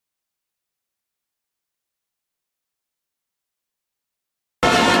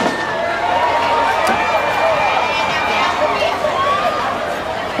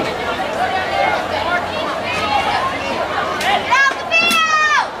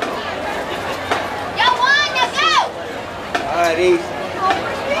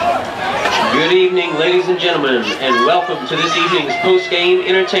and gentlemen, and welcome to this evening's post-game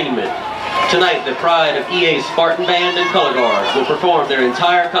entertainment. Tonight, the pride of EA's Spartan Band and Color Guard will perform their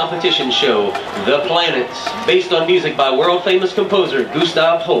entire competition show, The Planets, based on music by world-famous composer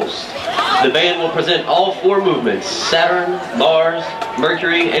Gustav Holst. The band will present all 4 movements, Saturn, Mars,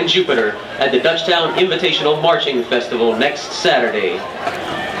 Mercury, and Jupiter, at the Dutchtown Invitational Marching Festival next Saturday.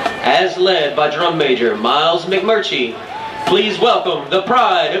 As led by Drum Major Myles McMurchy, please welcome the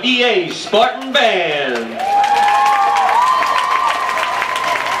pride of EA's Spartan Band.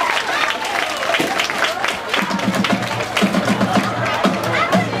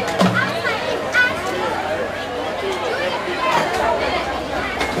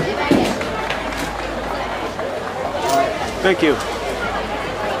 Thank you.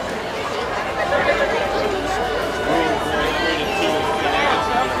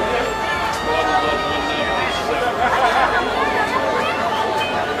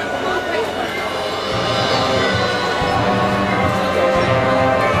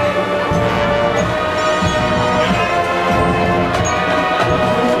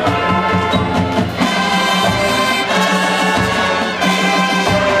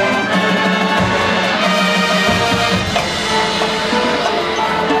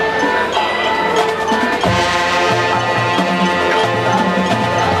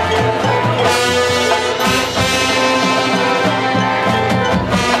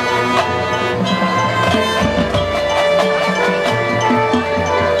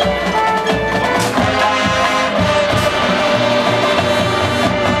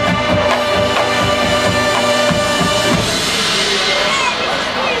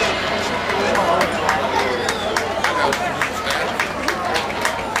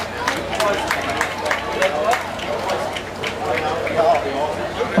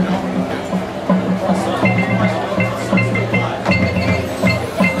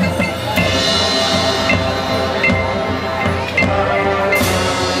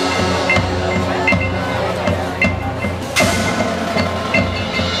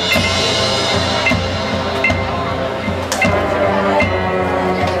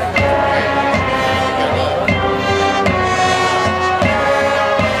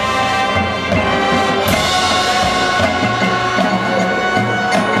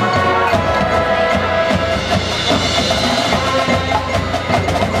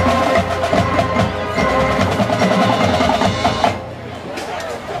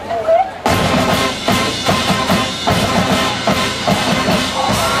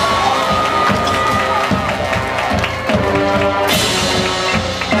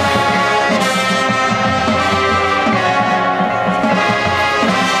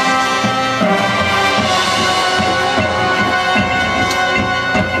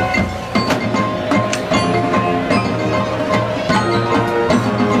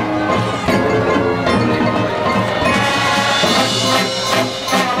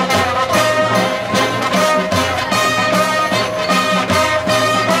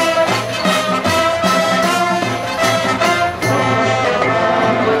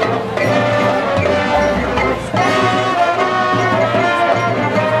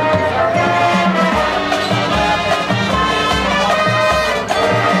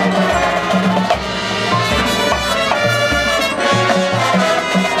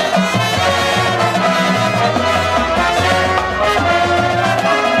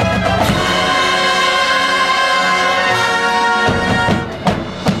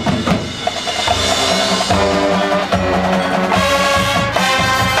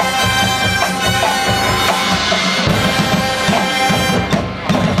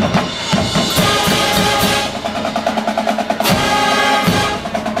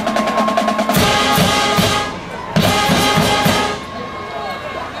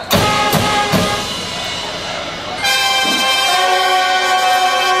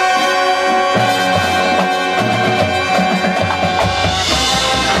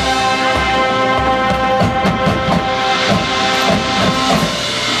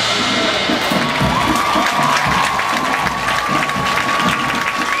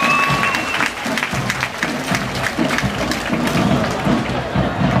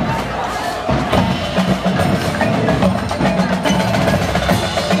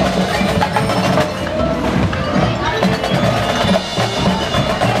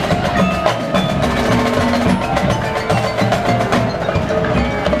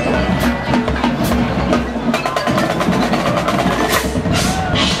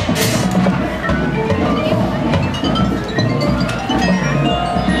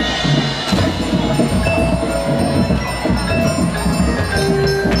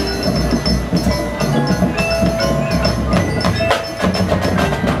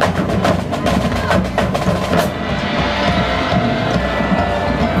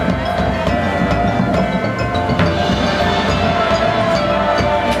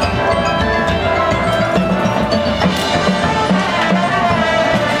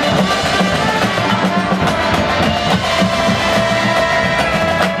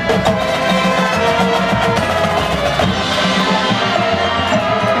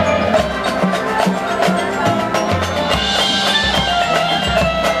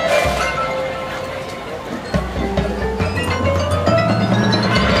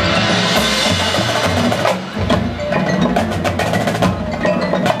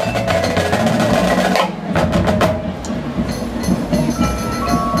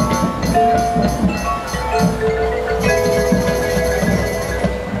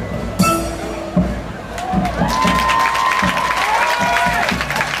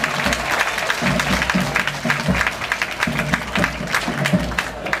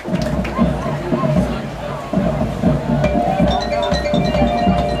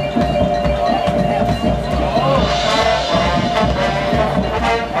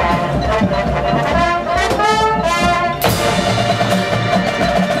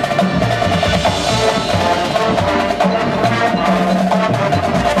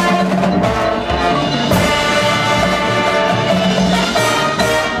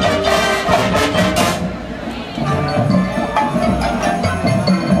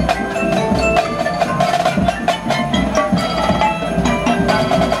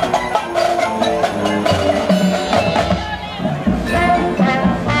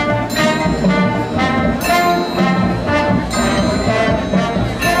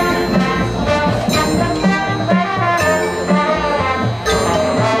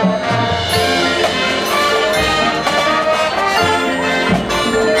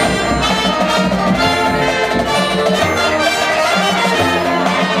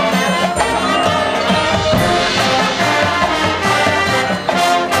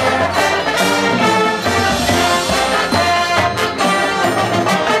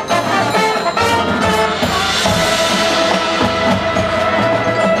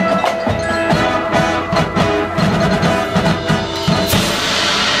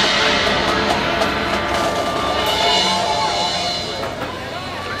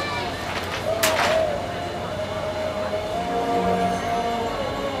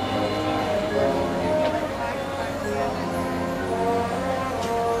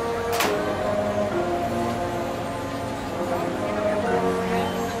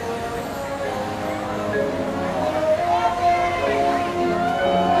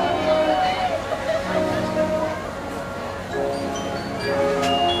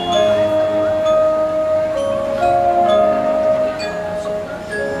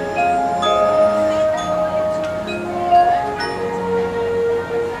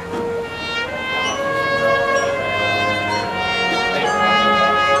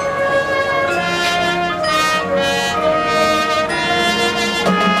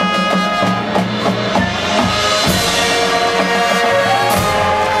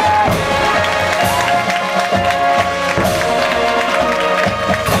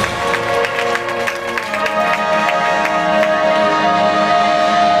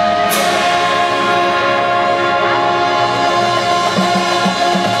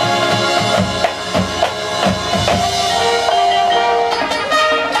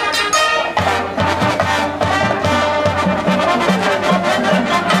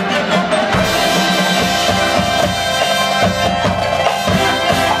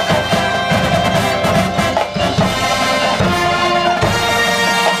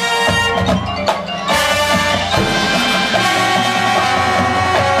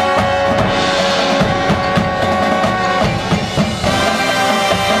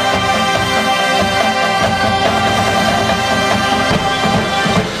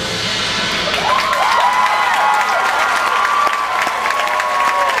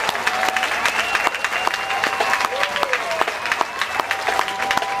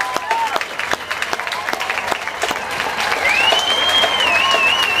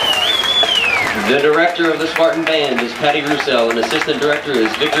 Spartan Band is Patty Roussel and Assistant Director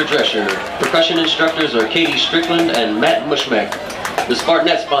is Victor Drescher. Percussion instructors are Katie Strickland and Matt Mushmek. The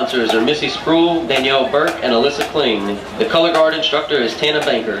Spartanette sponsors are Missy Spruill, Danielle Burke, and Alyssa Kling. The color guard instructor is Tana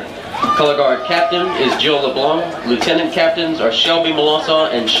Banker. Color guard captain is Jill LeBlanc. Lieutenant captains are Shelby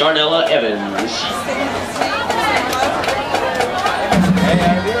Melanson and Sharnella Evans.